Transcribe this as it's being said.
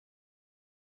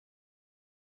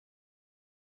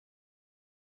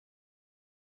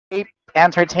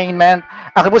Entertainment.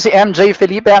 Ako po si MJ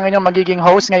Felipe, ang inyong magiging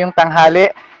host ngayong tanghali.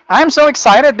 I'm so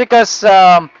excited because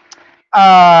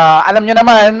alam nyo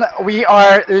naman, we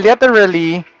are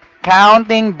literally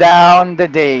counting down the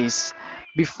days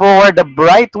before the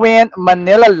BrightWin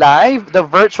Manila Live, the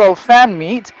virtual fan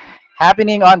meet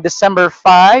happening on December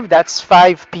 5. That's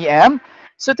 5 p.m.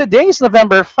 So today is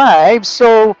November 5.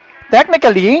 So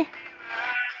technically,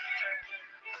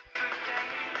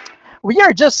 we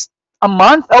are just a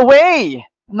month away.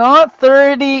 No,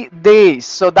 30 days.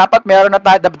 So dapat meron na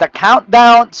tayo. The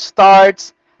countdown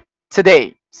starts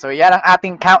today. So yan ang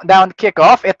ating countdown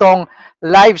kickoff. Itong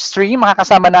live stream,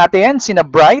 makakasama natin sina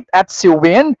Bright at si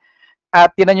Win.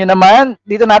 At tinan nyo naman,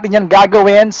 dito natin yan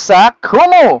gagawin sa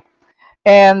Kumu.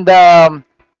 And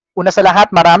una sa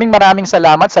lahat, maraming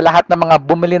salamat sa lahat ng mga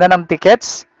bumili na ng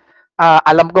tickets.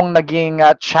 Alam kong naging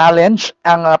challenge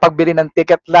ang pagbili ng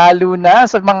ticket, lalo na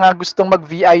sa mga gustong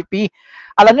mag-VIP.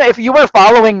 Alam nyo, if you were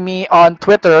following me on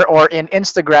Twitter or in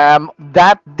Instagram,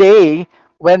 that day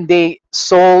when they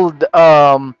sold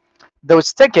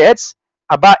those tickets,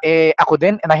 ako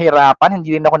din nahirapan,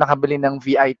 hindi din ako nakabili ng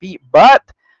VIP. But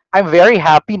I'm very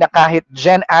happy na kahit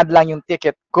Gen Ad lang yung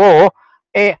ticket ko,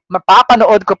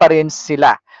 mapapanood ko pa rin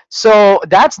sila. So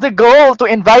that's the goal, to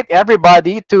invite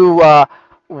everybody to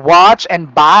watch and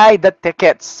buy the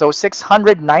tickets. So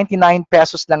 699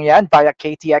 pesos lang yan via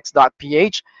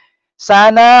ktx.ph.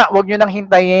 Sana wag nyo nang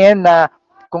hintayin na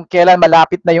kung kailan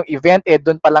malapit na yung event,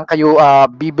 doon pa lang kayo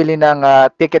bibili ng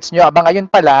tickets nyo. Abang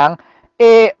ngayon pa lang,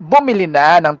 bumili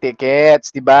na ng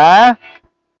tickets, di ba?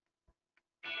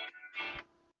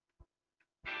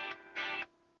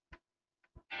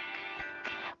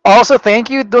 Also, thank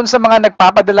you dun sa mga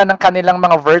nagpapadala ng kanilang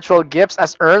mga virtual gifts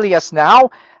as early as now.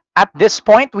 At this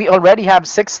point, we already have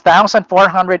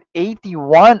 6,481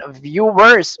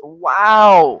 viewers.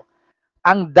 Wow!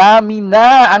 Ang dami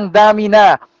na, ang dami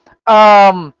na.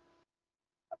 Um,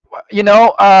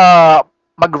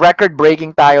 mag-record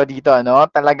breaking tayo dito, no?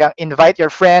 Talagang invite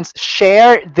your friends,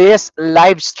 share this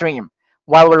live stream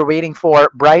while we're waiting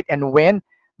for Bright and Win.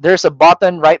 There's a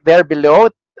button right there below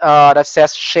that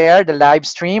says share the live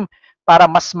stream para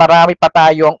mas marami pa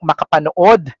tayong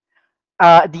makapanood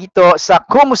dito sa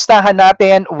kumustahan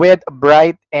natin with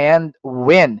Bright and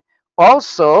Win.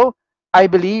 Also, I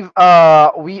believe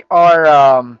we are,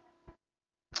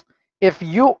 if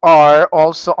you are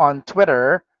also on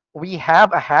Twitter, we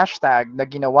have a hashtag na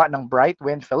ginawa ng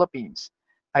BrightWin Philippines.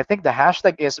 I think the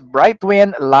hashtag is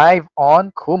BrightWin Live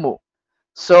on Kumu.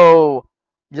 So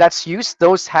let's use that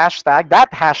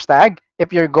hashtag if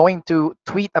you're going to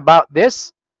tweet about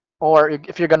this, or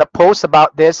if you're going to post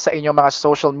about this sa inyong mga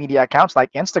social media accounts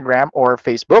like Instagram or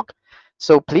Facebook.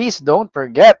 So please don't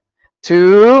forget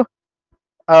to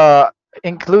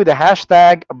include the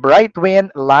hashtag BrightWin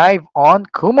Live on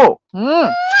Kumu.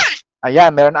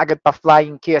 Ayan, meron agad pa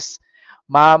flying kiss.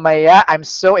 Mamaya, I'm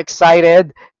so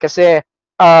excited kasi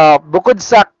bukod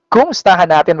sa kumustahan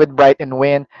natin with Bright and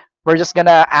Win, we're just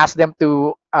gonna ask them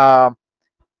to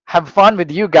have fun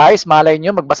with you guys. Malay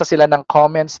nyo, magbasa sila ng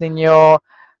comments ninyo,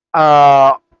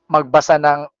 magbasa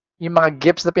ng yung mga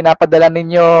gifts na pinapadala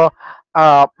ninyo,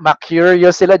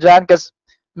 ma-curious sila dyan because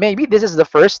maybe this is the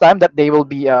first time that they will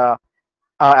be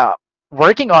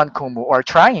working on Kumu or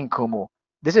trying Kumu.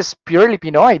 This is purely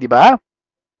Pinoy, di ba?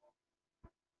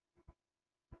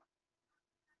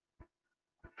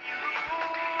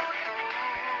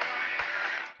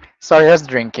 Sorry, I was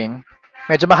drinking.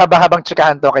 Medyo mahaba-habang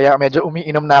tsikahan to, kaya medyo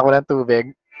umiinom na ako ng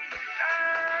tubig.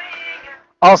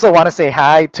 Also want to say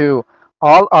hi to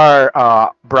all our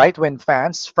BrightWin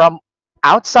fans from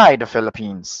outside the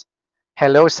Philippines.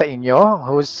 Hello sa inyo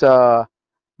who's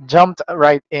jumped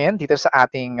right in dito sa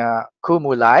ating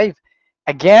Kumu Live.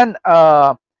 Again,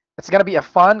 it's gonna be a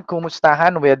fun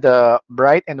kumustahan with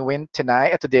Bright and Win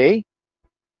today.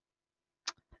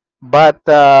 But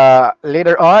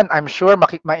later on, I'm sure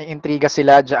maiintriga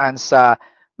sila dyan sa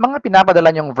mga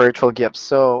pinapadala yung virtual gifts.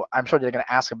 So I'm sure they're gonna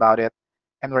ask about it,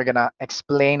 and we're gonna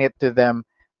explain it to them.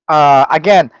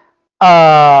 Again,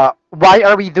 why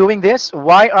are we doing this?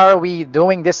 Why are we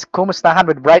doing this kumustahan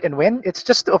with Bright and Win? It's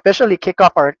just to officially kick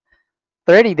off our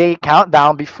 30-day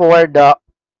countdown before the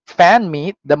fan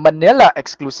meet, the Manila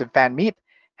exclusive fan meet,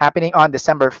 happening on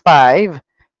December 5,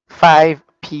 5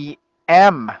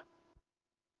 p.m.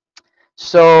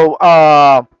 So,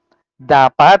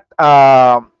 dapat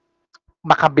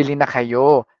makabili na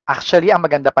kayo. Actually, ang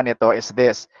maganda pa nito is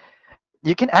this.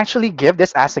 You can actually give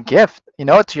this as a gift,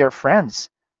 to your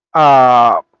friends.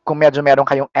 Kung medyo meron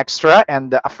kayong extra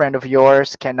and a friend of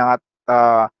yours cannot,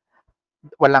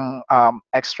 walang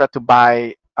extra to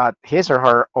buy his or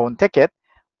her own ticket,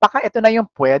 baka ito na yung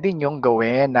pwede nyong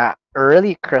gawin na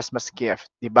early Christmas gift,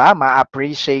 di ba?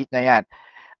 Ma-appreciate na yan.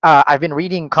 I've been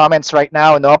reading comments right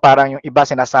now, no? Parang yung iba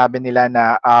sinasabi nila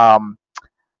na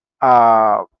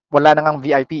wala na ngang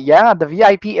VIP. Yeah, the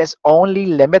VIP is only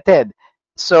limited.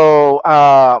 So,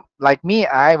 like me,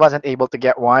 I wasn't able to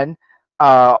get one.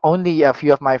 Only a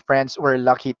few of my friends were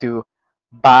lucky to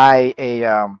buy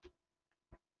a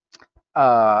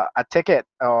ticket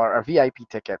or a VIP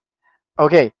ticket.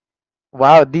 Okay.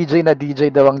 Wow, DJ na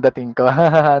DJ daw ang dating ko.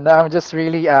 No, I'm just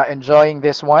really enjoying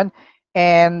this one.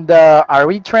 And are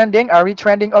we trending? Are we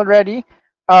trending already?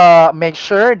 Make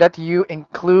sure that you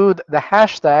include the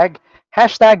hashtag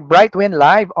BrightWin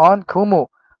Live on Kumu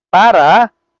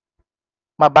para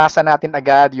mabasa natin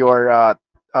agad your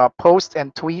posts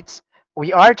and tweets.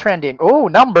 We are trending.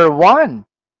 Oh, number one.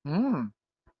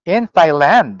 In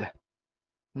Thailand.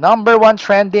 Number one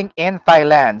trending in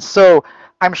Thailand. So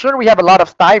I'm sure we have a lot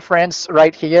of Thai friends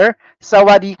right here.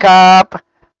 Sawadee Kap.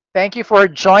 Thank you for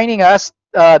joining us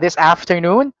this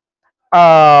afternoon.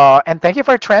 And thank you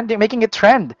for trending, making it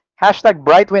trend. Hashtag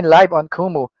BrightWin Live on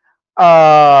Kumu.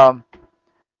 Um,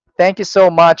 Thank you so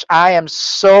much. I am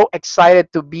so excited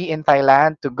to be in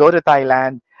Thailand, to go to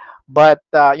Thailand. But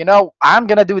I'm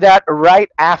gonna do that right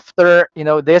after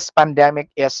this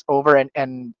pandemic is over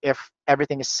and if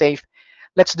everything is safe.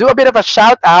 Let's do a bit of a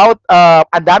shout out.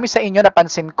 Ang dami sa inyo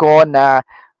napansin ko na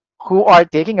who are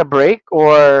taking a break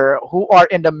or who are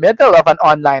in the middle of an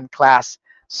online class.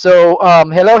 So,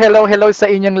 hello, hello, hello sa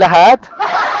inyong lahat.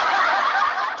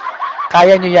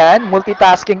 Kaya nyo yan?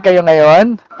 Multitasking kayo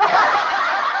ngayon?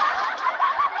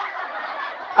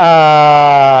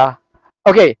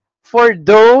 Okay, for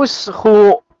those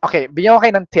who, okay, bigyan ko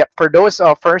kayo ng tip. For those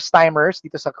first-timers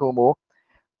dito sa Kumu,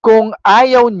 kung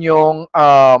ayaw nyong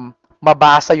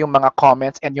mabasa yung mga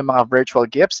comments and yung mga virtual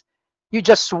gifts, you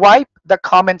just swipe the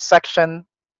comment section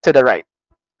to the right.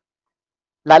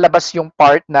 Lalabas yung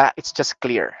part na it's just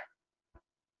clear.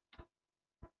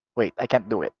 Wait, I can't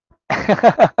do it.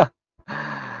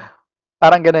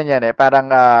 Parang ganun yan eh.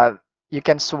 Parang you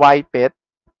can swipe it.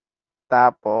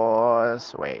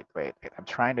 Tapos, wait. I'm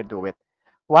trying to do it.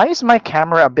 Why is my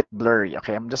camera a bit blurry?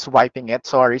 Okay, I'm just wiping it.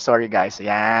 Sorry guys.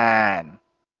 Yan.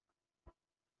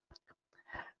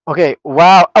 Okay,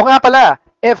 wow. Oh nga pala,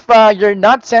 if you're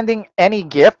not sending any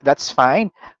gift, that's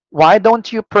fine. Why don't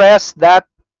you press that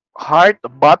heart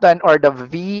button or the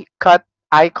V cut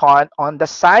icon on the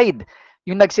side?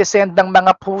 Yung nagsisend ng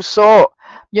mga puso.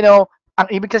 Ang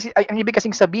ibig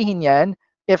kasing sabihin yan,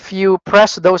 if you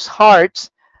press those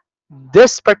hearts,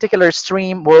 this particular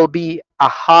stream will be a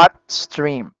hot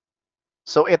stream.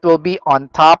 So it will be on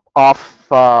top of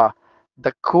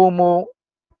the Kumu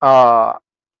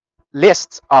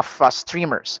lists of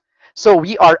streamers. So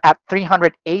we are at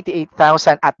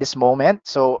 388,000 at this moment.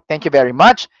 So thank you very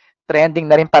much. Trending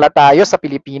na rin pala tayo sa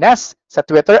Pilipinas sa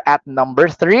Twitter at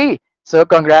number 3. So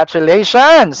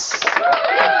congratulations!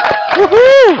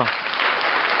 Woohoo!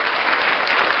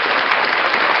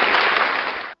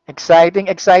 Exciting.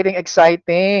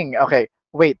 Okay,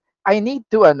 wait. I need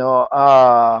to you know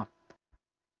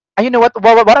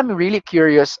what I'm really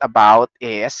curious about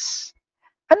is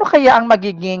ano kaya ang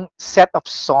magiging set of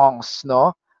songs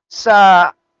no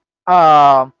sa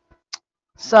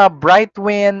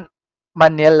BrightWin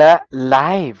Manila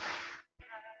Live.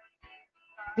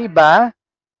 'Di ba?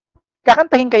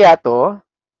 Kakantahin kaya 'to?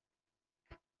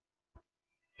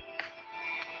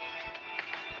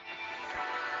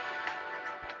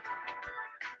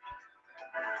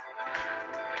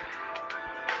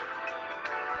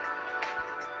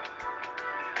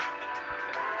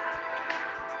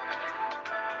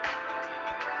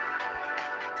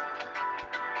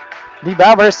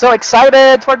 Diba? We're so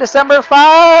excited for December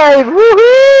 5!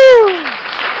 Woohoo!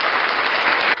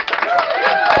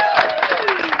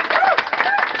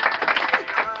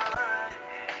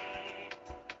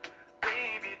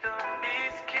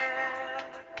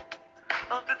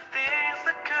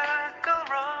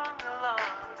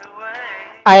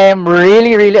 I am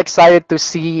really excited to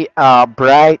see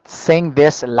Bright sing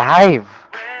this live.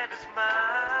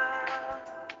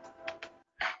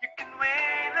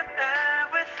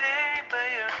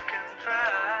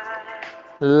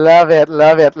 Love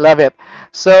it.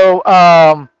 So,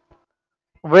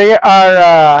 we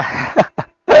are,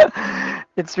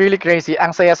 it's really crazy.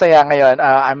 Ang saya-saya ngayon.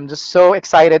 I'm just so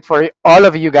excited for all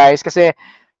of you guys kasi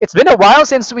it's been a while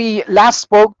since we last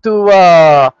spoke to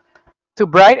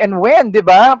Bright and Win, di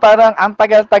ba? Parang ang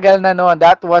tagal-tagal na noon.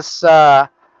 That was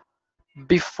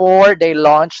before they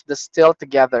launched the Still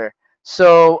Together.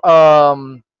 So,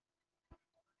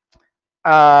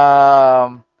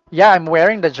 yeah, I'm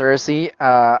wearing the jersey.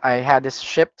 I had this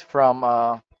shipped from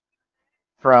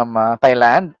from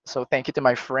Thailand. So thank you to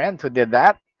my friend who did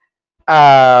that.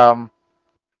 Um,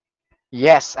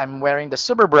 yes, I'm wearing the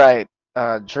Super Bright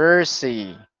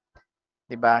jersey.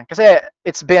 Diba? Kasi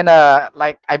it's been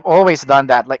like I've always done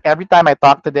that. Like every time I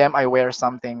talk to them, I wear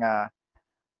something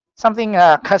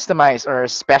customized or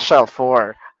special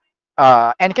for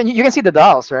and you can see the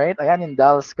dolls, right? Ayan yung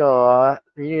dolls ko.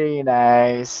 Really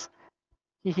nice.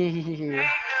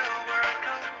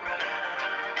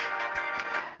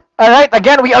 All right,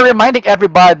 again, we are reminding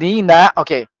everybody na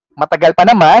okay, matagal pa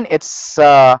naman. It's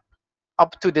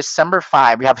up to December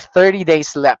 5. We have 30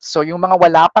 days left. So yung mga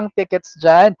wala pang tickets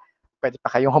dyan, pwede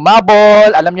pa kayong humabol.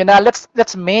 Alam nyo na, let's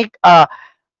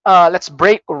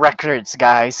break records,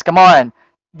 guys. Come on.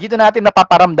 Dito natin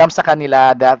napaparamdam sa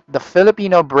kanila that the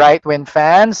Filipino BrightWin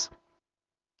fans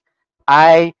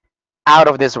ay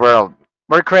out of this world.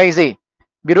 We're crazy.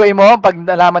 Biruin mo, pag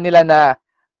nalaman nila na,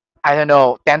 I don't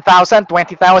know, 10,000,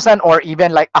 20,000, or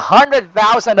even like 100,000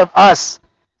 of us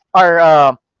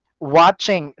are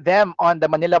watching them on the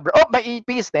Manila. Oh, may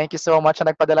EPs. Thank you so much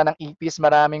na nagpadala ng EPs.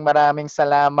 Maraming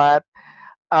salamat.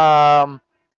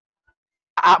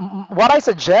 What I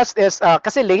suggest is,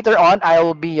 kasi later on, I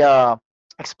will be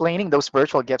explaining those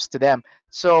virtual gifts to them.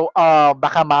 So,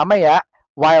 baka mamaya,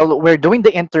 while we're doing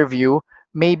the interview,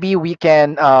 maybe we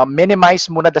can minimize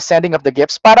muna the sending of the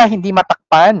gifts para hindi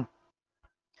matakpan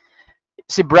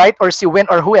si Bright or si Win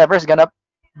or whoever is gonna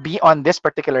be on this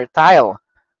particular tile.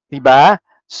 Diba?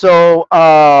 So,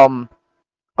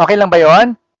 okay lang ba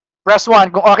yon? Press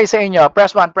 1 kung okay sa inyo.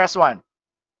 Press 1, press 1.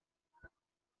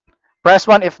 Press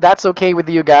 1 if that's okay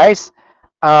with you guys.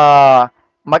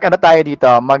 Mag-ano tayo dito?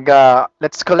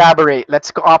 Let's collaborate.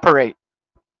 Let's cooperate.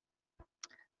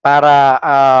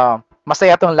 Para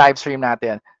masaya tong live stream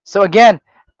natin. So again,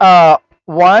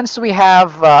 once we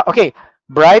have, okay,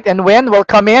 Bright and Win will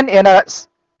come in a,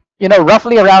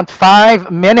 roughly around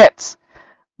 5 minutes.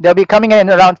 They'll be coming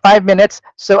in around 5 minutes.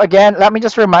 So again, let me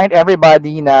just remind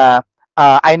everybody na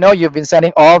I know you've been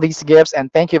sending all these gifts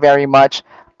and thank you very much.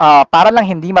 Para lang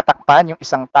hindi matakpan yung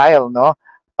isang tile, no?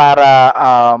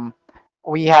 Para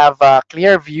we have a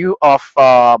clear view of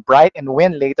Bright and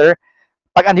Win later.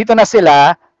 Pag andito na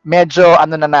sila, medyo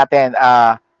ano na natin,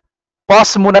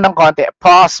 pause muna ng konti.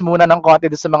 Pause muna ng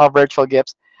konti sa mga virtual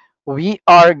gifts. We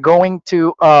are going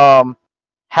to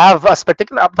have a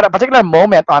particular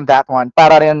moment on that one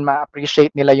para rin ma-appreciate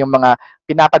nila yung mga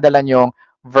pinapadala nyong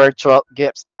virtual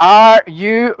gifts. Are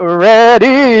you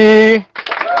ready?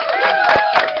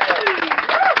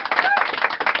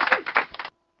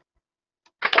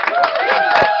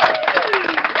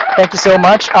 Thank you so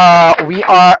much. We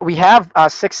have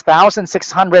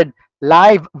 6,600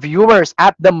 live viewers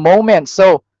at the moment.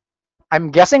 So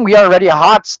I'm guessing we are already a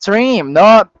hot stream,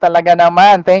 no? Talaga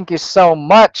naman. Thank you so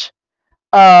much.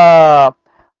 Oo,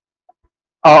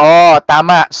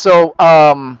 tama. So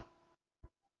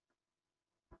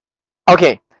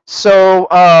okay. So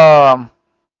all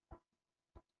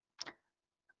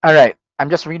right. I'm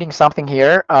just reading something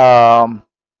here.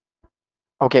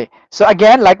 Okay. So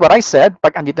again, like what I said,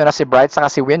 pag andito na si Bright saka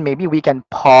si Win, maybe we can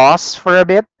pause for a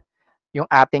bit yung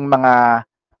ating mga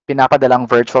pinapadalang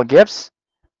virtual gifts.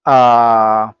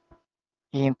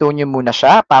 Hihinto nyo muna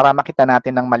siya para makita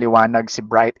natin ng maliwanag si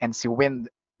Bright and si Win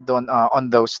doon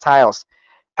on those tiles.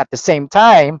 At the same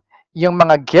time, yung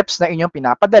mga gifts na inyong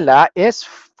pinapadala is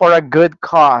for a good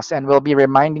cause and we'll be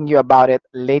reminding you about it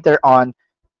later on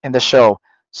in the show.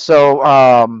 So,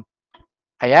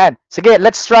 ayan. Sige,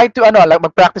 let's try to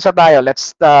mag-practice na tayo.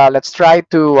 Let's try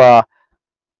to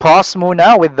pause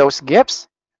muna with those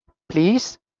gifts,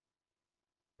 please.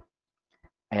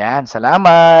 Ayan,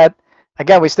 salamat.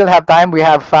 Again, we still have time. We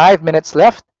have 5 minutes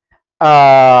left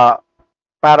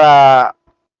para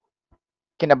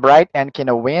kina Bright and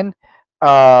kina Win.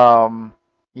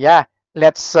 Yeah,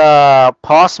 let's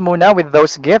pause muna with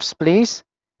those gifts, please.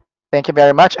 Thank you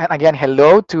very much. And again,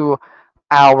 hello to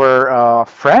our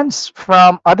friends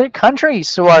from other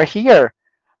countries who are here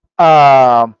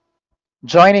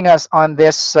joining us on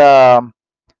this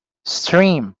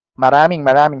stream.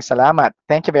 Maraming salamat.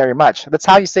 Thank you very much. That's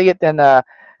how you say it in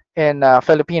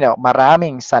Filipino.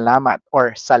 Maraming salamat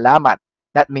or salamat.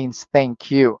 That means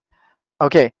thank you.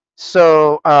 Okay,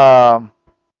 so how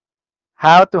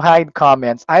to hide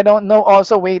comments. I don't know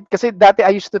also. Wait, kasi dati I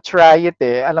used to try it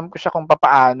eh. Alam ko siya kung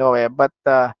papaano eh. But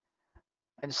I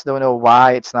just don't know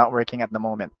why it's not working at the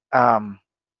moment.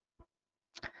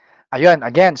 Ayun,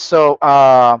 again. So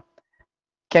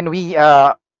can we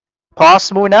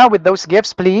pause muna with those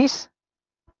gifts, please?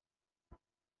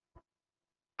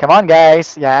 Come on,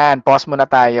 guys. Yan, pause muna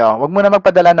tayo. Huwag muna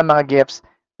magpadala ng mga gifts.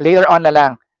 Later on na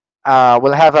lang,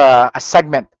 we'll have a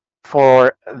segment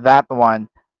for that one.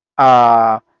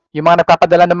 Yung mga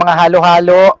nagpapadala ng mga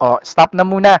halo-halo, stop na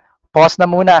muna, pause na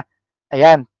muna.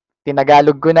 Ayan,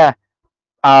 tinagalog ko na.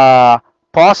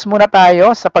 Pause muna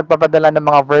tayo sa pagpapadala ng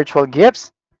mga virtual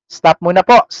gifts. Stop muna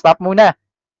po, stop muna.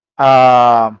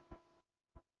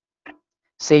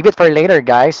 Save it for later,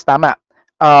 guys. Tama.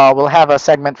 We'll have a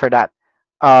segment for that.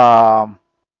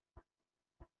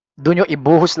 Doon yung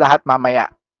ibuhos lahat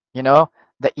mamaya. You know,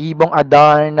 the Ibong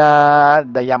Adarna,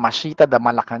 the Yamashita, the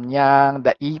Malacanang,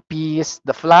 the Ipis,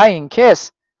 the Flying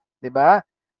Kiss, 'di ba?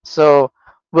 So,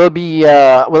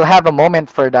 we'll have a moment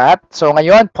for that. So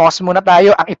ngayon, pause muna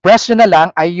tayo. Ang i-press nyo na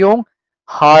lang ay yung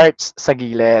hearts sa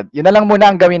gilid. Yun na lang muna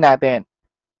ang gawin natin.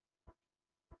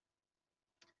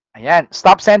 Ayan,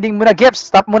 stop sending muna gifts.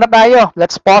 Stop muna tayo.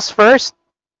 Let's pause first.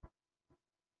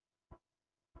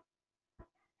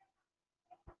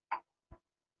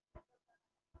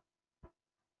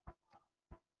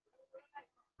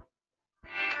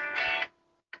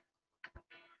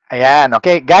 Ayan,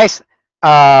 okay, guys.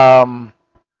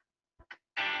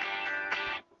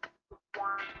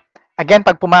 Again,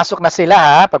 pag pumasok na sila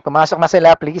ha, pag pumasok na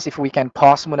sila, please, if we can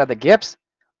pause muna the gifts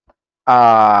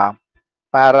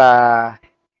para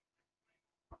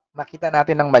makita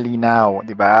natin ng malinaw,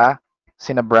 di ba?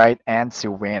 Sina Bright and si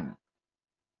Win.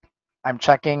 I'm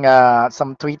checking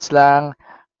some tweets lang.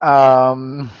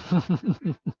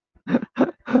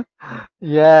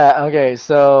 Yeah, okay,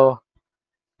 so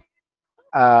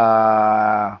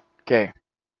okay.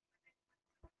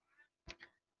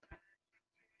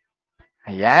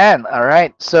 Ayan, all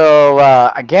right. So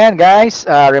again, guys,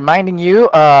 reminding you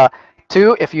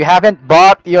to, if you haven't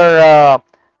bought your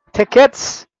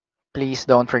tickets, please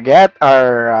don't forget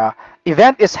our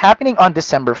event is happening on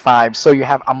December 5. So you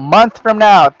have a month from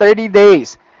now, 30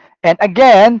 days. And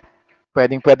again,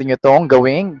 pwedeng-pwede nyo tong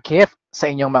gawing gift sa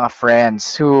inyong mga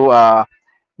friends who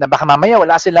na baka mamaya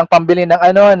wala silang pambili ng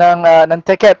ng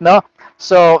ticket, no?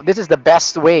 So this is the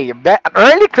best way. An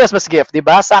early Christmas gift, 'di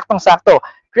ba? Saktong-sakto.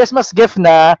 Christmas gift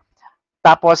na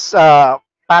tapos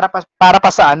para pa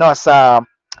sa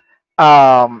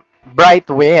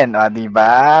BrightWin, 'di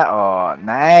ba? Oh,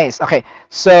 nice. Okay.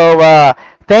 So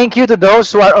thank you to those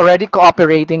who are already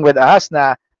cooperating with us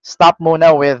na stop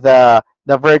muna with the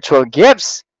virtual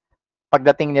gifts.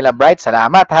 Pagdating nila Bright,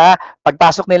 salamat ha.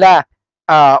 Pagpasok nila,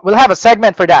 we'll have a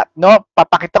segment for that, no?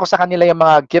 Papakita ko sa kanila yung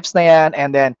mga gifts na yan,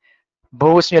 and then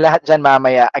buhos nyo lahat dyan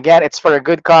mamaya. Again, it's for a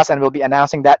good cause and we'll be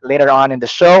announcing that later on in the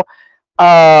show.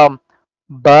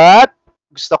 But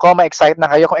gusto ko ma-excite na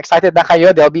kayo. Kung excited na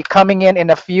kayo, they'll be coming in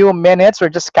a few minutes.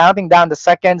 We're just counting down the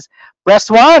seconds.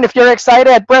 Press 1 if you're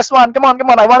excited. Press 1. Come on,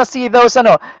 come on. I want to see those, I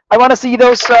want to see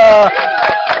those,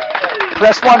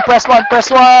 press 1, press 1, press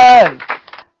 1.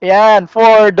 Yan,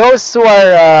 for those who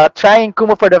are trying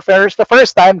Kumu for the first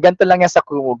time, ganito lang yan sa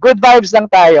Kumu. Good vibes lang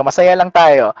tayo, masaya lang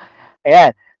tayo.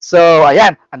 Ayan. So,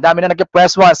 ayan, ang dami na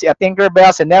nag-press 1. Si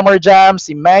Tinkerbell, si Nemor Jam,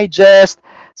 si Maijest,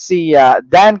 si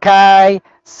Dan Kai,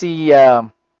 si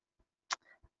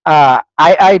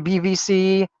IIBVC,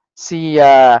 si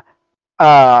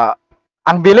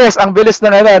ang bilis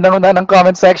ng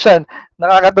comment section.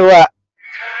 Nakakatuwa.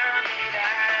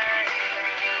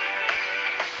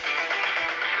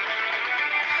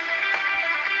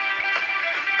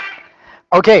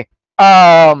 Okay.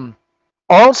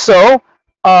 Also,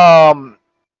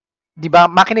 di ba,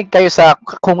 makinig kayo sa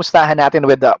kumustahan natin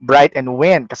with the Bright and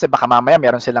Win kasi baka mamaya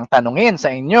meron silang tanungin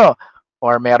sa inyo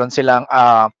or meron silang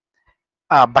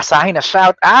basahin na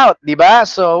shout out, di ba?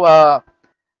 So,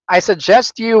 I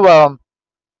suggest you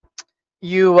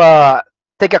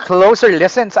take a closer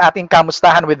listen sa ating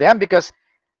kamustahan with them because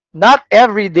not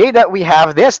every day that we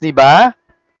have this, di ba?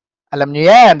 Alam niyo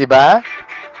yan, di ba?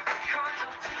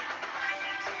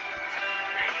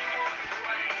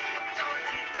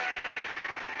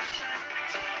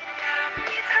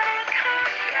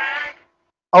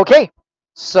 Okay.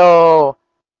 So,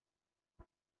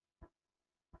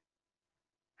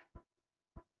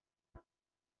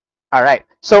 all right.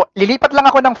 So, lilipat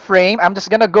lang ako ng frame. I'm just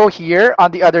gonna go here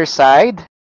on the other side.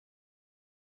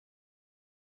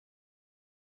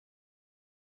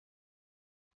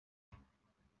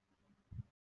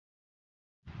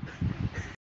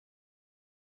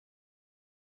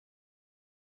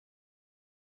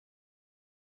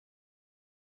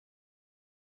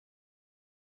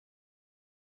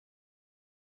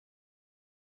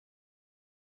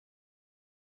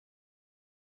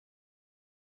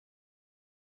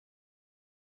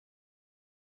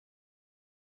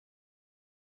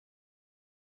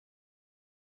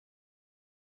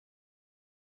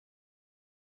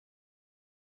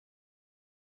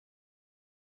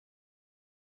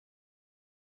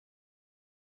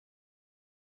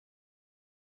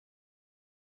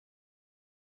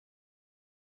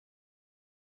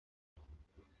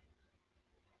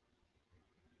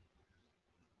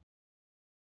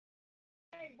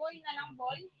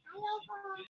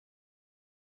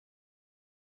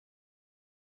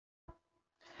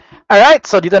 Alright,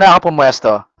 so dito na ako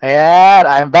pumwesto. Ayan,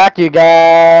 I'm back you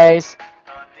guys.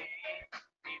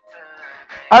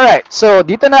 Alright, so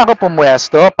dito na ako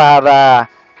pumwesto para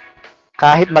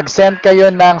kahit mag-send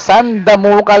kayo ng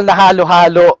sandamukal na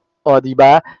halo-halo, o di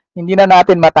ba? Hindi na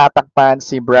natin matatakpan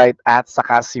si Bright at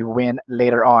saka si Win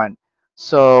later on.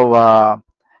 So,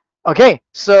 okay.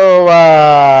 So,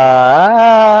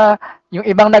 yung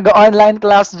ibang nag-online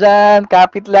class dyan,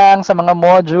 kapit lang sa mga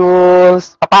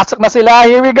modules. Papasok na sila.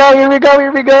 Here we go, here we go,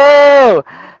 here we go.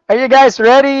 Are you guys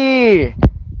ready?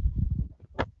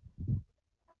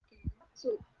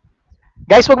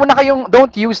 Guys, wag mo na kayong,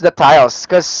 don't use the tiles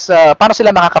because paano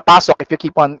sila makakapasok if you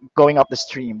keep on going up the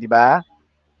stream, di ba?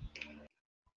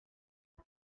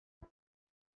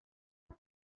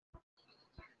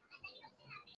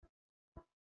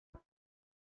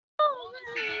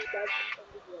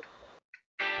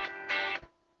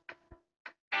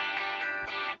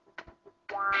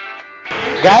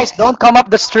 Guys, don't come up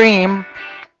the stream.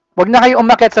 Wag na kayo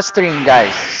umakyat sa stream,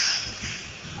 guys.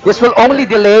 This will only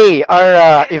delay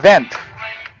our event.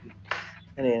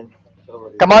 Ano yan?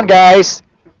 Come on, guys.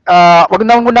 Wag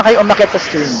na muna kayo umakyat sa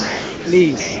stream.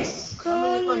 Please.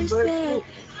 Cover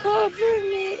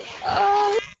me.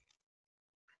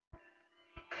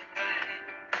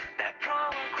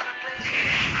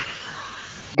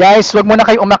 Guys, wag muna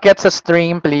kayo umakyat sa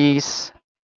stream, please.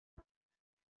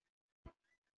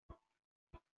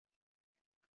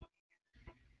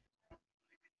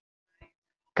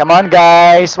 Come on,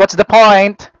 guys. What's the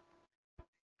point?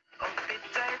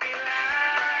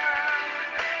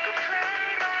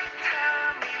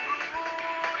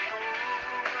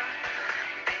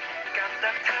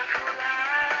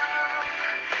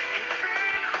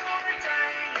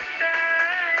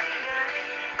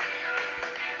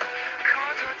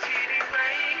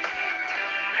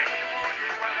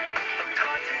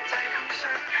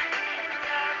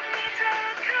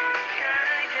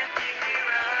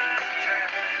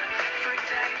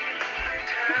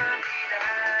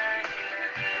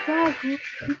 Gago.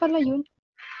 Ano pala yun?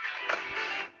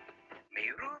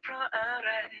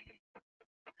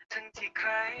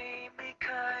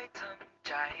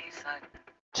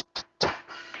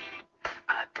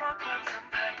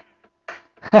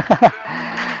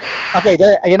 Okay,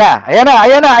 ayan na. Ayan na,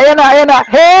 ayan na, ayan na, ayan na.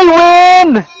 Hey, Win!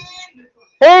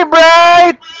 Hey,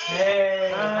 Bright!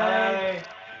 Hey! Hi!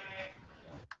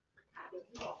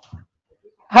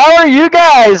 How are you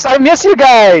guys? I miss you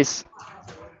guys.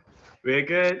 We're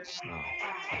good.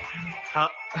 How?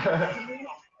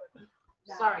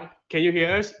 Sorry. Can you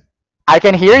hear us? I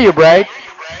can hear you, Bright.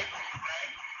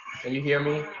 Can you hear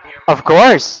me? Of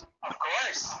course.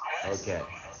 Okay.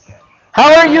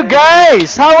 How are you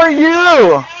guys? How are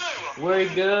you? We're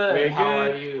good. We're How are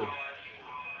good. you?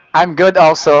 I'm good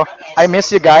also. I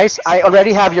miss you guys. I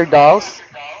already have your dolls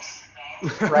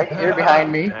right here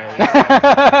behind me. Nice.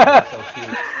 So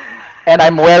cute. And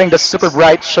I'm wearing the super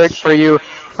bright shirt for you.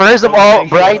 First of Oh, all,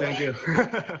 thank you, Bright. thank you.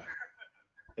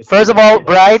 I see First of that. all,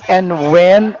 Bright and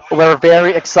Win, we're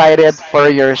very excited for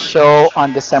your show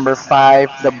on December 5,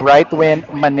 the BrightWin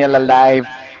Manila Live.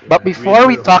 But Yeah, we before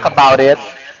we too. talk about it,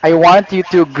 I want you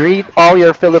to greet all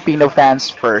your Filipino fans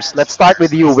first. Let's start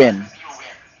with you, Win.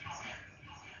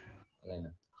 Elena.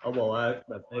 เขาบอกว่า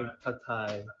แบบให้ทักทา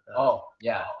ย Oh,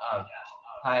 yeah.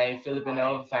 Hi, Filipino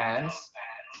fans.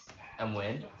 I'm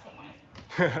Win.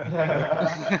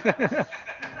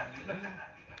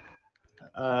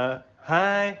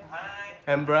 Hi,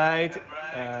 I'm Bright.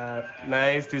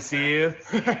 Nice to see you.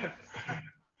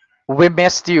 We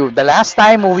missed you. The last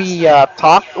time we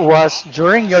talked was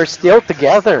during your still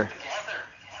together.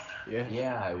 Yeah,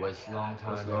 Yeah, it was a long it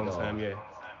was time a long ago. time. Yeah.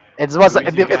 It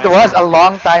was a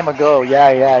long time ago. Yeah,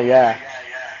 yeah, yeah.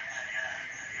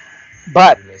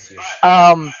 But We miss you.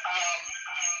 um,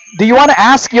 do you want to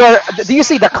ask your? Do you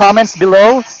see the comments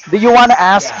below? Do you want to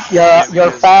ask Yeah.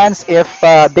 your fans if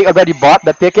they already bought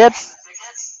the tickets?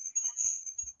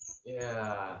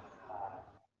 Yeah.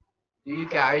 Do you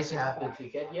guys have the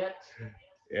ticket yet?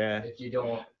 Yeah. If you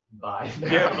don't buy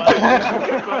Yeah, now.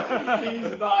 buy.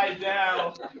 Please buy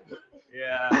now.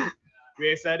 Yeah.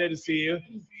 We're excited to see you.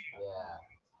 Yeah.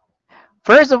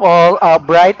 First of all,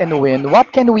 Bright and Win,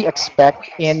 what can we expect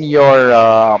in your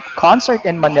concert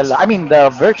in Manila? I mean, the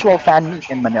virtual fan meet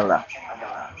in Manila.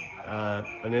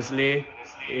 Honestly,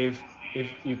 if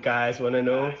you guys wanna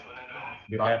know,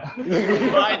 you Buy, have.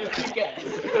 buy the ticket.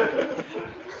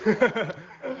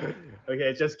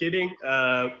 Okay, just kidding.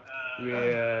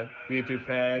 We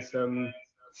prepare some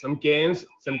games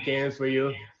for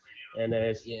you, and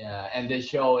Yeah, and the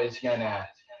show is gonna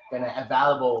gonna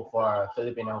available for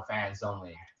Filipino fans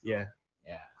only. Yeah.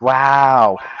 Yeah.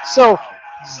 Wow. So,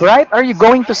 Bright, are you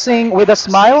going to sing with a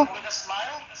smile?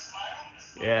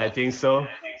 Yeah, I think so.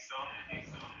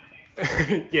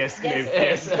 Yes, maybe.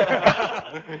 Yes.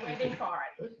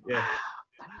 Yeah.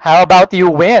 How about you,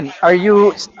 Win? Are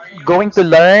you going to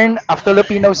learn a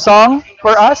Filipino song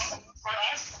for us?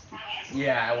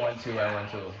 Yeah, I want to. I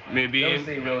want to. Maybe We'll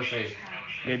see. We'll see.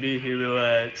 maybe he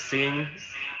will sing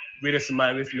with a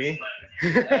smile with me.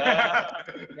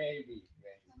 Maybe.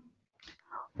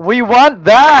 We want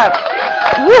that!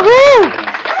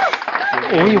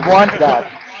 Woohoo! We want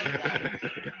that.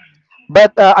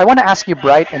 But I want to ask you,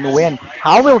 Bright and Win,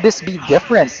 how will this be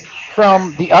different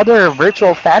from the other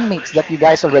virtual fan meets that you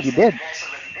guys already did?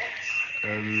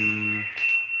 um,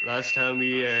 Last time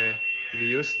we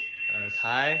used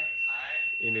Thai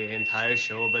in the entire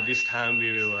show, but this time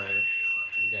we will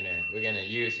We're gonna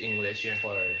use English yeah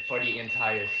for the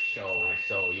entire show,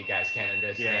 so you guys can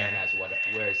understand yeah us what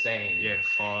we're saying, yeah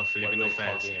for what Filipino we're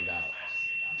fans. talking about.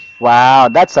 Wow,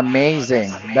 that's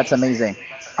amazing. That's amazing.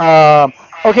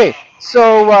 Okay,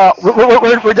 so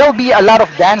there'll be a lot of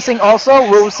dancing also.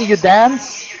 We'll see you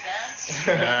dance.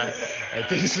 I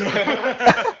think so.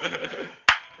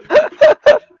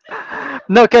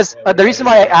 No, because Yeah, we're the reason ready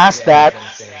why I to asked that dance and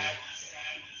sing.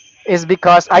 is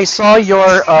because I saw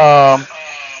your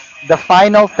the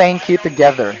final thank you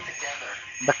together,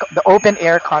 the open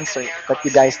air concert that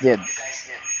you guys did.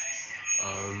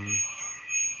 um,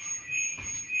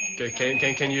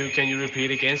 can you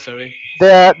repeat again? Sorry.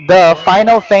 The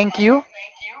final thank you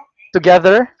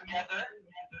together.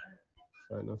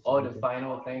 Final Oh, the Filipino.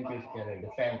 final thank you together. The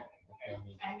fan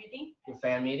meeting. The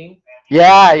fan meeting.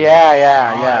 Yeah, yeah,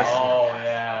 yeah, Oh, yeah. oh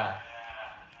yeah.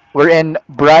 Wherein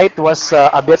Bright was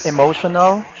a bit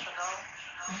emotional.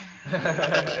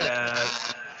 Yeah,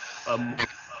 um,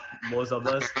 most of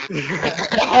us.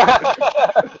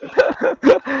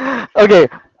 Okay.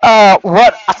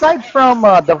 What aside from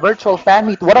the virtual fan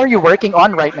meet, what are you working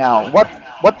on right now? What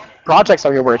projects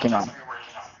are you working on?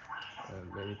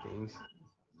 Many things.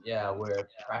 Yeah, we're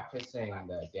practicing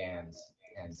the dance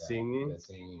and Singing, the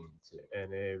singing too.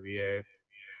 and we are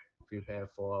prepared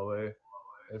for our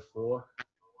F4.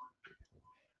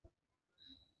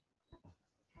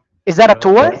 Is that a Hello?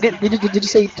 tour? Did you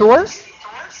say tour?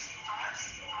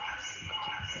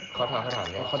 เขาถาม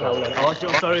ว่า Oh,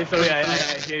 sorry, sorry, I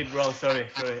hear it wrong. Sorry,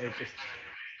 sorry.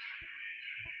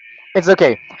 It's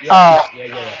okay. Yeah, yeah, yeah,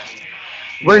 yeah.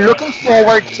 We're looking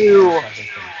forward to Practicing.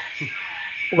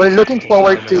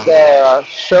 the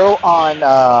show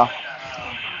on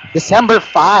December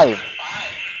 5.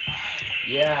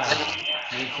 Yeah,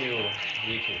 me too.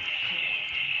 Me too.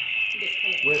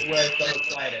 We're so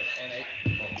excited, and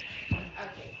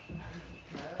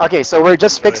Okay, so we're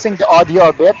just Sorry. fixing the audio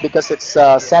a bit because it's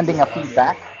sending a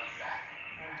feedback.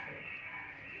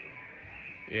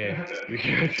 Yeah, we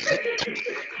can.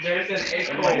 there's an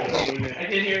echo. I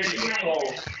can hear the echo.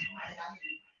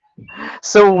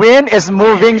 So Win is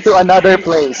moving to another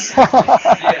place.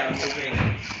 Yeah,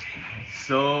 moving.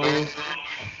 So,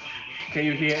 can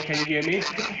you hear me?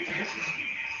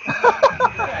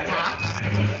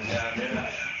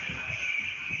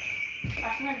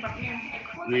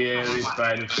 We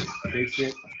try to fix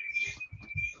it.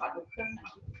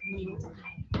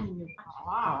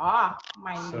 อ๋อไ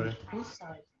ม่ Sorry. อุ๊ย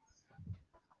sorry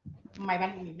ไม่บ้า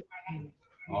นนี้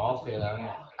อ๋อโอเคแล้วเนี่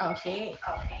ย โอเค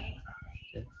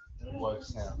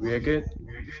works now. We are good.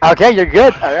 Okay, you're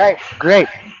good. All right, great.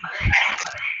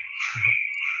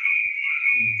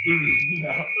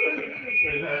 No,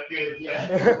 we're not good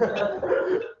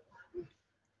yet.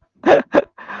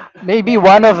 Maybe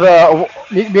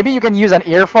maybe you can use an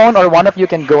earphone or one of you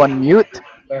can go on mute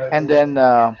and then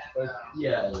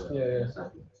Yeah, Yeah,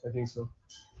 I think so.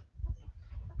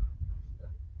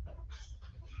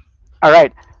 all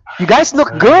right. You guys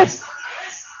look good.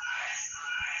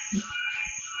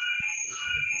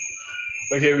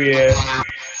 Okay,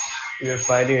 we are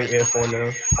finding an earphone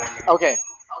now. Okay.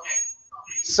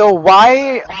 So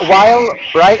while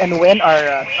Bright and Win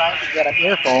are trying to get an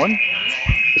earphone,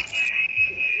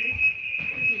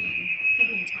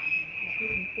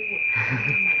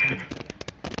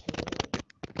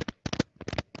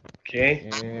 Okay.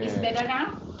 It's better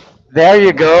now there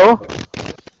you go.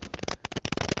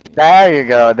 There you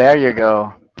go. There you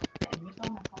go. แต่ไม่ต้อง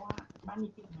นะเพราะว่าบ้านนี้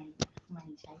ติดไม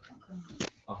ค์ใช้ของเครื่องนี้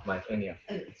อ๋อมาเครื่องเดียว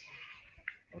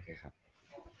โอเคครับ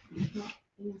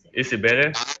Is it better?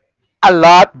 A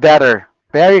lot better.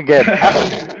 Very good.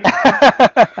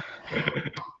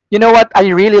 You know what? I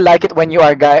really like it when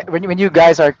when you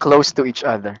guys are close to each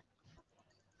other.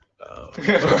 Oh.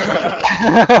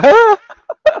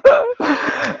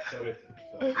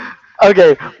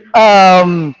 Okay.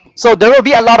 So there will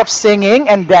be a lot of singing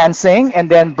and dancing, and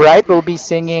then Bright will be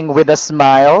singing with a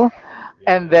smile,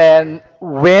 and then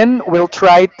Win will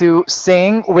try to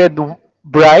sing with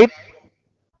Bright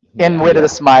and Yeah, with a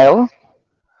smile.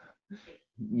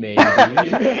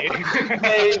 maybe.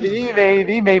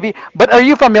 Maybe. But are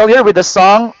you familiar with the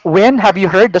song Win? Have you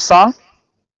heard the song?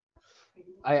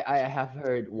 I have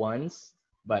heard once,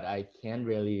 but I can't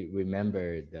really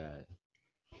remember the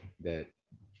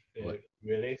what.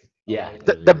 Really? Yeah, The,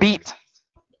 the the lyrics. beat.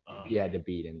 Yeah, the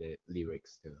beat and the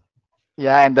lyrics too.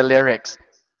 Yeah, and the lyrics.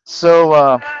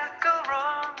 So,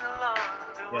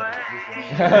 Yeah, this one.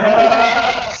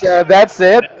 so that's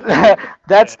it. Yeah.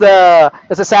 That's a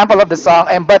sample of the song.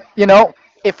 And but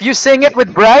if you sing it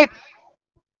with Bright,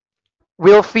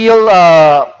 we'll feel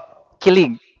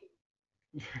kilig.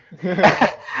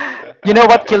 You know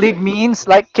what kilig means?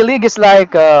 Like kilig is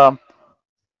like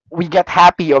we get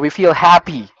happy or we feel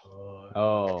happy. Oh,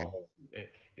 Oh. eh,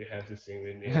 you have to sing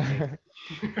with me, okay?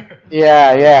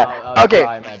 Yeah, yeah. I'll Okay,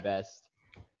 try my best.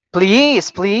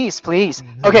 please.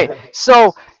 Okay,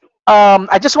 so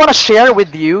I just want to share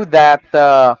with you that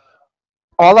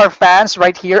all our fans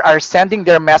right here are sending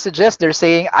their messages. They're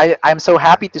saying, I'm so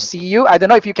happy to see you. I don't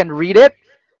know if you can read it.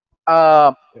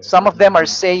 Some of them are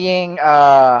saying,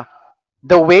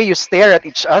 the way you stare at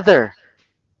each other.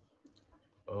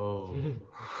 Oh.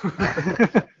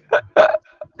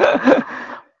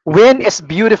 Win is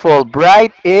beautiful.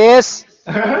 Bright is.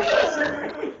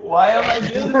 Why am I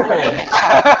beautiful?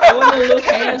 I want to look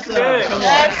handsome. Come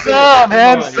on.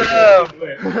 Handsome,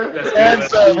 That's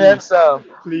good. handsome.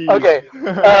 Please. Okay.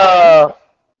 Uh,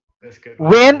 That's good.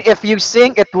 Win, if you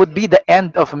sing, it would be the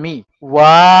end of me. Wow.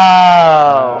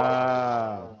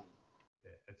 Wow.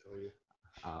 Yeah, I told you.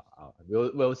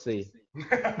 We'll see.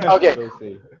 Okay. We'll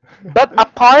see. But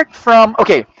apart from,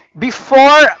 okay,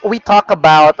 before we talk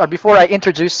about, or before I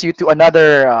introduce you to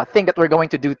another thing that we're going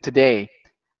to do today,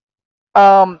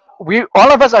 we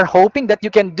all of us are hoping that you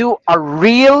can do a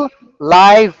real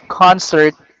live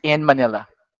concert in Manila.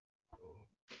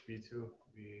 Me too.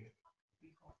 We,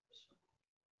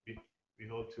 we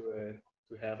hope to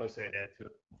have us say that too.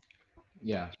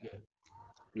 Yeah,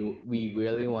 we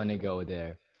really want to go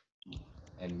there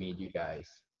and meet you guys.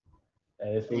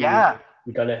 I think Yeah.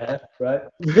 we're gonna have, right?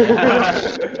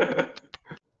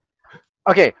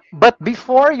 Okay, but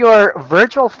before your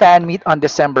virtual fan meet on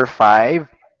December 5,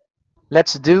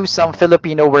 let's do some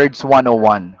Filipino words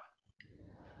 101.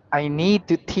 I need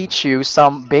to teach you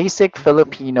some basic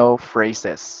Filipino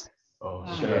phrases. Oh,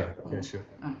 Mm. sure. Yeah, sure.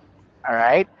 All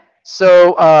right?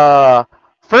 So,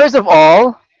 first of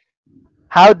all,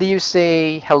 how do you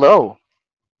say hello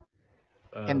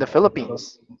in the Ma-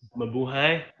 Philippines?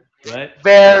 Mabuhay, right?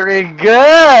 Very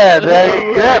good.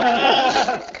 Very good.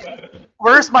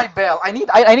 Where's my bell? I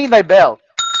need my bell.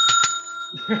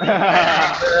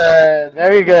 Good.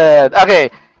 Very good. Okay,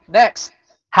 next.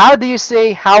 How do you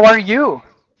say how are you?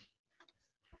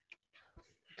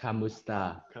 Kamusta?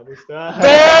 Kamusta?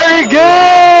 Very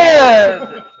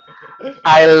good.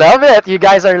 I love it. You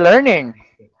guys are learning.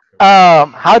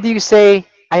 How do you say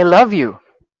I love you?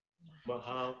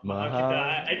 Mahal kita.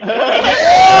 Mahal.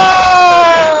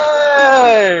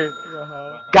 Yay!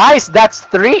 Guys, that's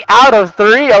 3 out of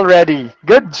 3 already.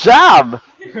 Good job.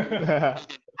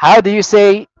 How do you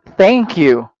say thank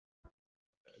you?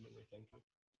 Thank you.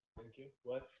 Thank you.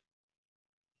 What?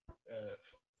 Uh,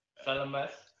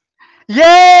 Salamat.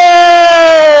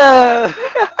 Yeah!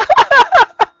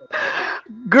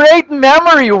 Great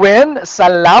memory, Win.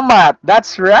 Salamat.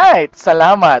 That's right.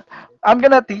 Salamat. I'm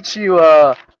gonna teach you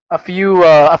a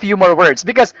few more words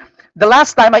because the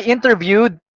last time I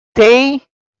interviewed Tay,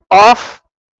 Off,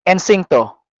 and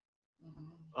Singto,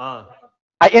 Ah,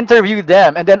 I interviewed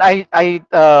them and then I I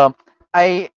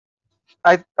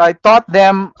taught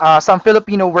them some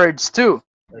Filipino words too.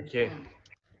 okay.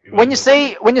 We When will you do.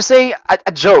 say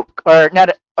a joke or not,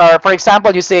 or for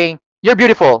example, you say you're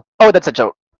beautiful. Oh, that's a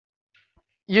joke.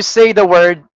 You say the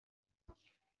word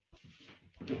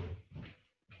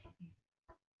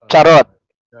charot.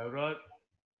 Charot.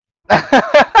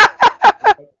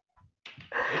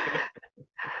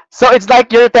 So it's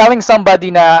like you're telling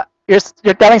somebody na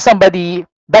you're telling somebody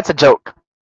that's a joke.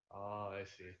 Oh, I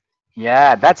see.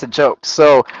 Yeah, that's a joke.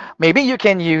 So maybe you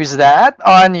can use that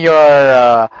on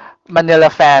your Manila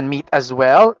fan meet as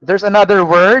well. There's another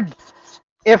word.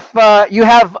 If you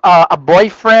have a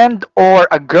boyfriend or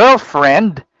a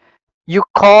girlfriend, you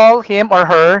call him or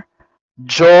her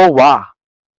jowa.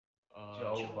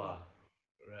 Jova.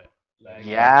 Right. Like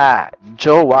Yeah,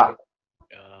 jowa.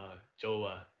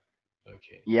 Jowa.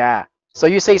 Okay. Yeah. So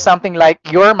you say something like,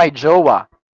 "You're my jowa.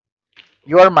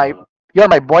 You're my You're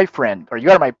my boyfriend or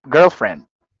you're my girlfriend.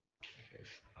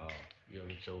 Oh, you're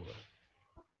over.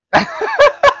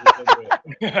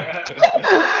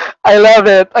 I love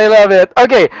it. I love it.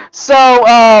 Okay, so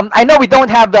I know we don't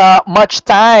have much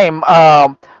time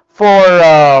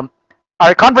for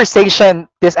our conversation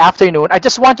this afternoon. I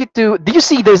just want you to. Do you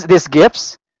see these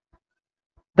gifts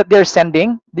that they're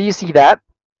sending? Do you see that?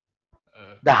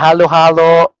 The halo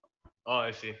halo. Oh,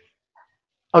 I see.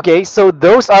 Okay, so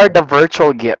those are the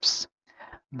virtual gifts.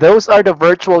 Those are the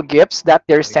virtual gifts that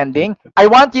they're sending. I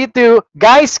want you to,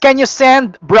 guys, can you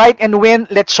send Bright and Win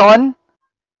Lechon?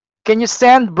 Can you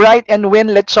send Bright and Win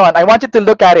Lechon? I want you to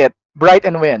look at it. Bright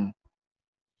and Win.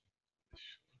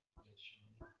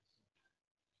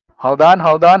 Hold on,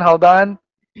 hold on, hold on.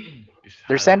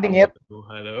 They're sending it.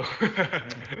 Hello.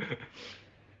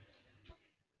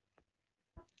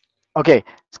 Okay,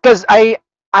 because I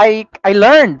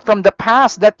learned from the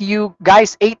past that you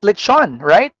guys ate lechon,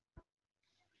 right?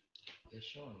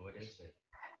 Sean, what is it?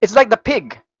 It's like the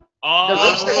pig. Oh,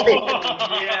 roasted pig.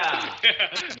 Yeah.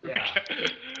 Yeah.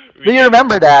 Do you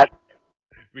remember that?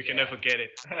 We can never forget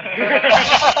it.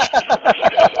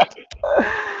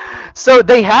 So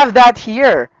they have that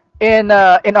here in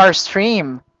our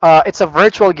stream. It's a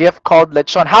virtual gift called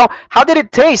lechon. How did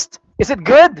it taste? Is it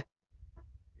good?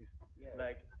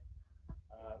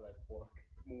 like pork,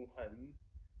 muhan.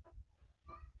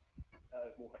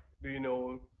 Do you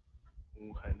know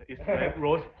muhan? It's like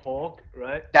roast pork,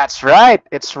 right? That's right.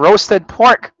 It's roasted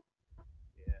pork.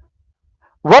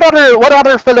 What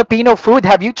other Filipino food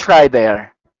have you tried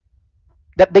there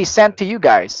that they sent to you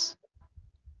guys?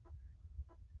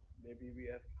 Maybe we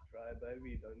have tried, but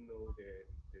we don't know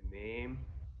the name.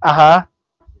 Uh-huh.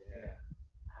 Yeah.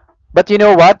 But you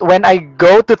know what? When I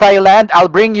go to Thailand, I'll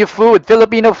bring you food,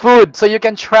 Filipino food, so you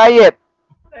can try it.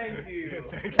 Thank you.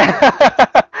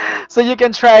 So you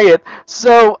can try it.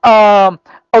 So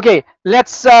okay,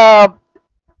 let's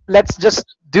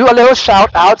just do a little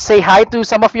shout out. Say hi to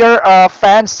some of your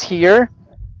fans here.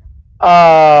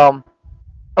 Um,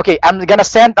 okay, I'm gonna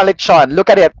send a lechon. Look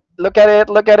at it. Look at it.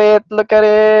 Look at it. Look at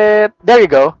it. There you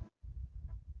go.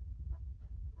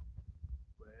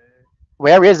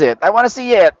 Where is it? I want to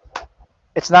see it.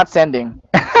 It's not sending.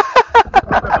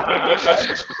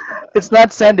 It's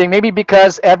not sending. Maybe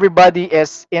because everybody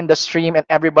is in the stream and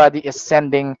everybody is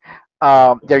sending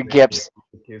their gifts.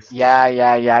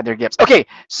 Yeah, their gifts. Okay,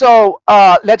 so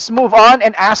let's move on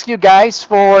and ask you guys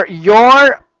for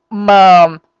your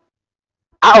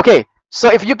okay,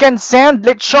 so if you can send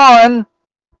lechon,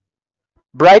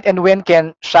 Bright and Win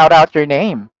can shout out your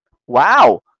name.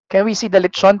 Wow. Can we see the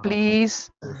lechon, please?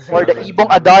 Or the ibong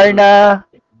adarna?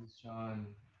 Sean.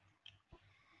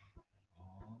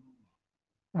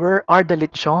 Where are the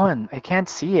lechon? I can't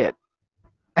see it.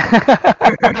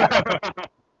 I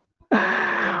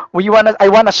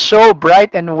wanna show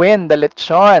Bright and Win the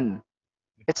lechon.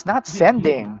 It's not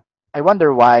sending. I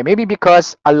wonder why. Maybe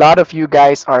because a lot of you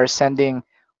guys are sending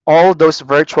all those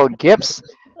virtual gifts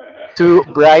to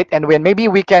Bright and Win. Maybe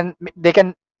they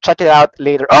can check it out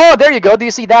later. Oh, there you go. Do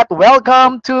you see that?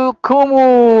 Welcome to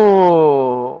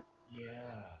Kumu. Yeah.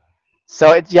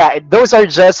 So those are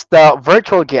just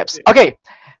virtual gifts. Okay.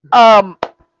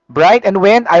 Bright and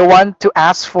Win, I want to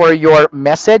ask for your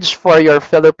message for your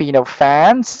Filipino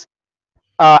fans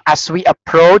as we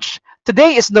approach.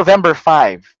 Today is November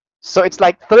 5, so it's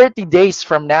like 30 days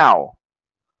from now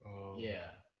Yeah.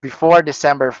 before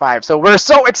December 5. So we're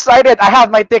so excited. I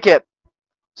have my ticket.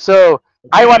 So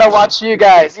I want to watch you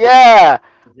guys. Yeah.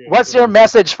 What's your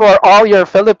message for all your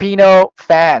Filipino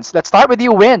fans? Let's start with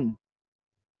you, Win.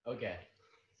 Okay.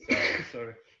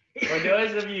 Sorry. For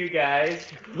those of you guys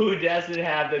who doesn't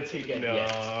have the ticket No.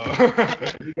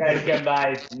 yet, you guys can buy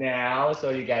it now so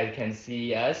you guys can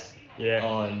see us Yeah.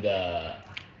 on the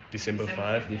December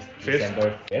 5th.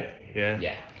 December 5th. Yeah.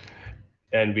 Yeah.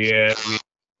 And we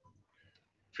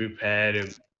prepared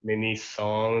many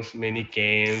songs, many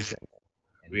games.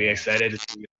 We're excited to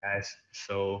see you guys.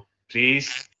 So please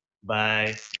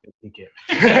buy the ticket.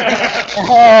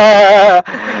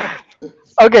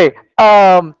 Okay.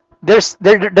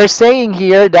 They're saying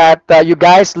here that you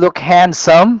guys look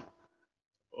handsome.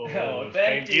 Oh,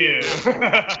 thank you.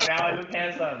 Now I look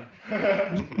handsome.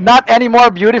 Not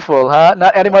anymore beautiful, huh?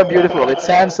 Not anymore beautiful. It's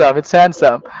handsome. It's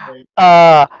handsome.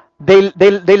 They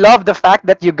love the fact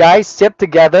that you guys sit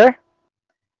together.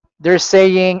 They're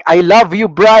saying, "I love you,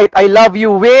 Bright. I love you,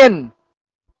 Win."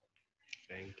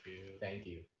 Thank you. Thank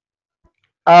you.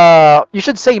 You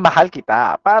should say "mahal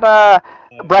kita" para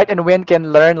Bright and Win can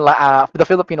learn the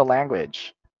Filipino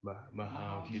language.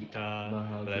 Mahal kita.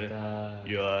 Mahal kita.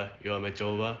 You're my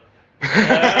jowa.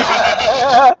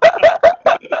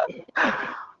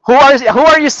 Who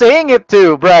are you saying it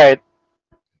to, Bright?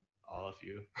 All of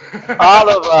you. All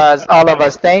of us, all of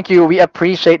us. Thank you. We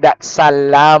appreciate that.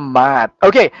 Salamat.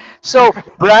 Okay, so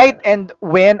Bright and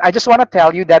Win, I just want to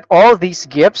tell you that all these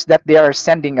gifts that they are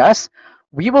sending us,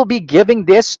 we will be giving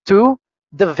this to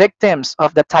the victims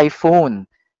of the typhoon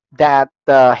that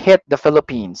hit the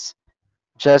Philippines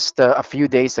just a few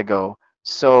days ago.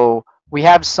 So we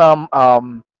have some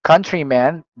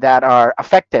countrymen that are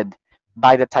affected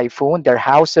by the typhoon. Their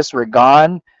houses were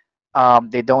gone.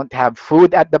 They don't have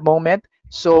food at the moment.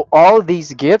 So all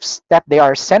these gifts that they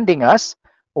are sending us,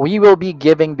 we will be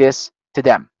giving this to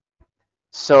them.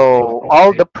 So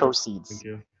all the Thank proceeds.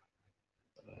 you.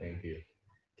 Thank you.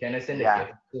 Can I send a Yeah.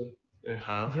 gift too?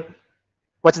 How?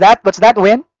 What's that? What's that,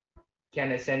 Win?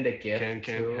 Can I send a gift How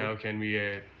too? can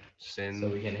we So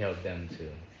send? we can help them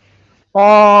too.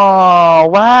 Oh,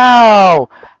 wow.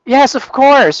 Yes, of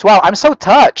course. Wow, I'm so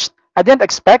touched. I didn't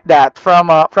expect that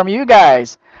from you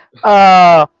guys.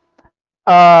 Uh,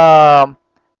 um,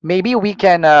 maybe we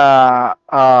can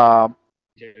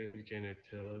Can you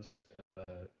tell us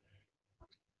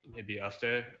maybe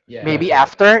after? Yeah, maybe after.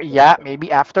 after. Yeah,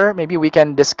 maybe after. Maybe we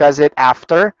can discuss it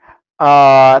after.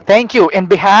 Thank you. In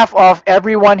behalf of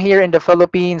everyone here in the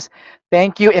Philippines,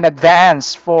 thank you in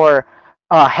advance for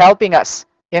helping us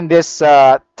in this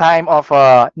time of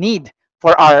need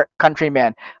for our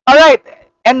countrymen. All right.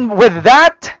 And with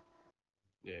that,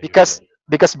 Yeah, you're right.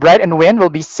 because Brad and Win will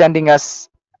be sending us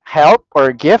help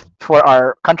or gift for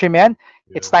our countrymen,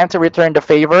 it's Yeah. time to return the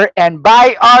favor and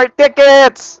buy our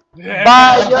tickets.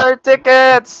 Buy your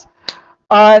tickets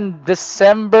on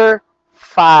December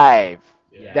 5.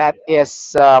 Yeah. That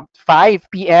is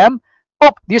 5 p.m.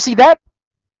 Oh, do you see that?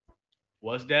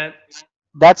 What's that?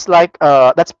 That's like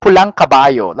that's pulang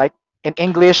kabayo, like in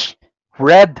English,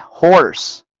 red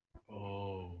horse.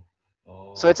 Oh,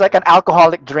 So it's like an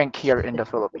alcoholic drink here in the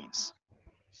Philippines.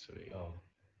 sweet. Oh.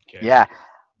 Okay. Yeah.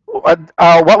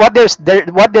 What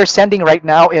they're sending right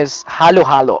now is halo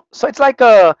halo. So it's like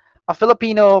a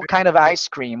Filipino kind of ice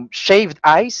cream, shaved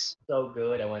ice. So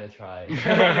good. I want to try.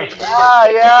 Yeah,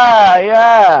 yeah,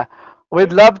 yeah.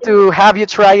 We'd love to have you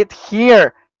try it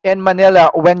here in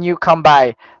Manila when you come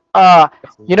by. Uh,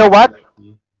 you know what?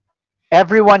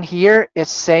 Everyone here is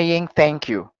saying thank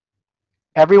you.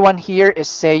 Everyone here is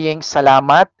saying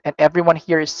salamat, and everyone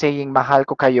here is saying mahal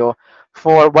ko kayo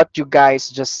for what you guys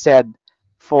just said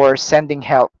for sending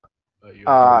help You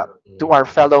uh, to are. our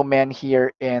fellow men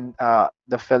here in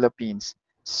the Philippines.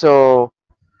 So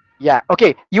yeah,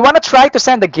 okay. You want to try to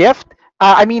send a gift?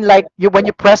 I mean, like you when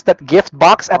you press that gift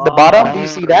box at the bottom, do you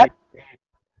see that?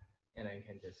 And I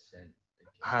can just send the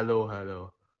gift. Hello,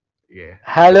 hello. Yeah.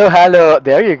 Hello, hello.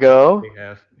 There you go. We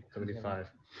have 75.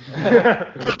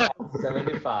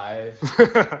 75.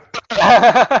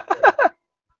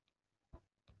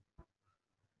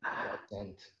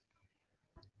 Sent.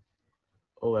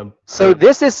 Oh, So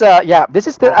this is this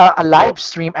is a live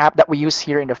stream app that we use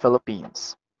here in the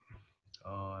Philippines.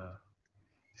 uh,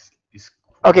 it's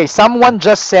Okay, someone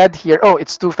just said here. Oh,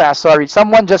 it's too fast. Sorry.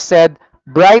 Someone just said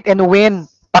Bright and Win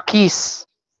pakis.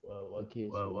 Okay,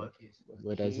 well, so what?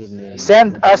 what does it mean?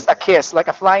 Send us a kiss, like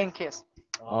a flying kiss.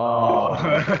 Oh.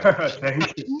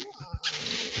 Thank you.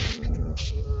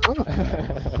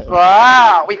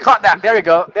 Wow, we caught that. There you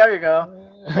go. There you go.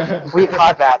 We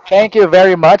caught that. Thank you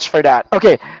very much for that.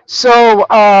 Okay, so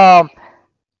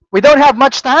we don't have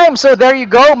much time, so there you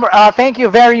go. Thank you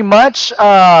very much,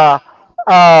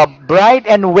 Bright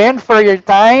and Win, for your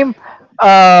time.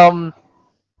 Um,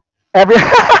 every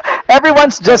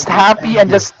everyone's just happy and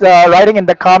just writing in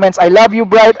the comments. I love you,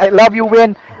 Bright. I love you,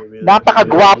 Win. We love Napaka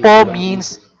you.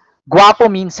 guapo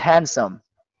means handsome.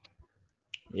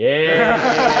 Yeah.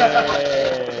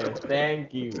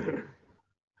 Thank you.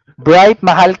 Bright,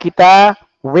 mahal kita.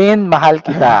 Win, mahal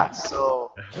kita.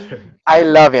 So I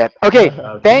love it. Okay,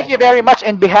 thank you very much.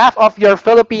 In behalf of your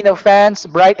Filipino fans,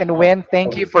 Bright and Win,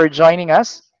 thank you for joining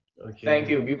us. Okay. Thank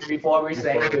you. Before we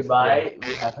say goodbye,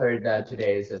 we have heard that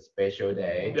today is a special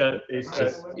day. Yeah, it's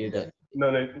It's no,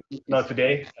 not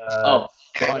today. oh,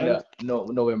 on the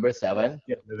November 7th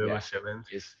Yeah, November yeah. 7th.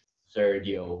 is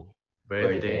Sergio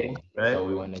Birthday, birthday. right? So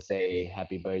we want to say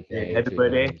happy birthday Happy to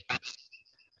birthday.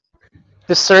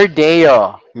 To Sir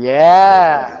Deo.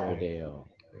 Yeah. Sergio.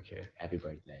 Okay. Happy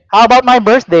birthday. How about my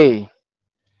birthday?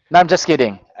 No, I'm just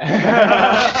kidding.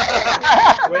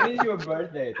 When is your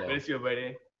birthday When though? is your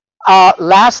birthday?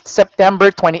 Last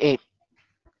September 28th.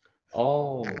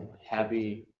 Oh,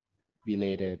 happy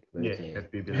Belated Yeah, birthday.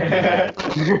 happy birthday.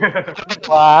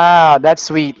 Wow, that's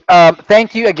sweet.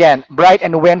 Thank you again, Bright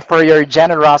and Win, for your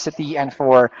generosity and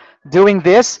for doing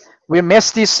this. We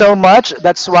missed you so much.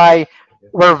 That's why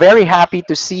we're very happy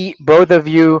to see both of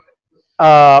you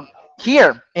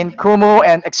here in Kumu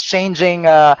and exchanging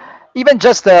even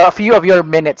just a few of your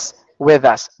minutes with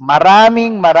us.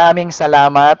 Maraming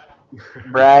salamat,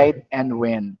 Bright and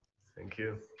Win. Thank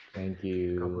you. Thank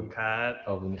ขอบคุณ you ครับ ข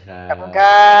อบคุณครั ขอบคุณค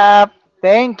รับ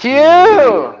Thank you.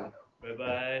 Bye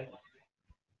bye.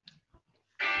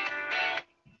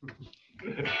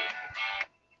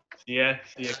 See ya.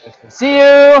 See ya. See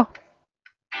you.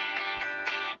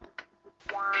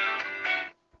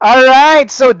 All right,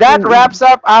 so that wraps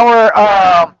up our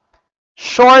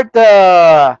short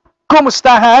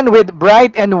kumustahan with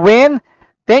Bright and Win.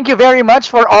 Thank you very much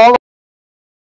for all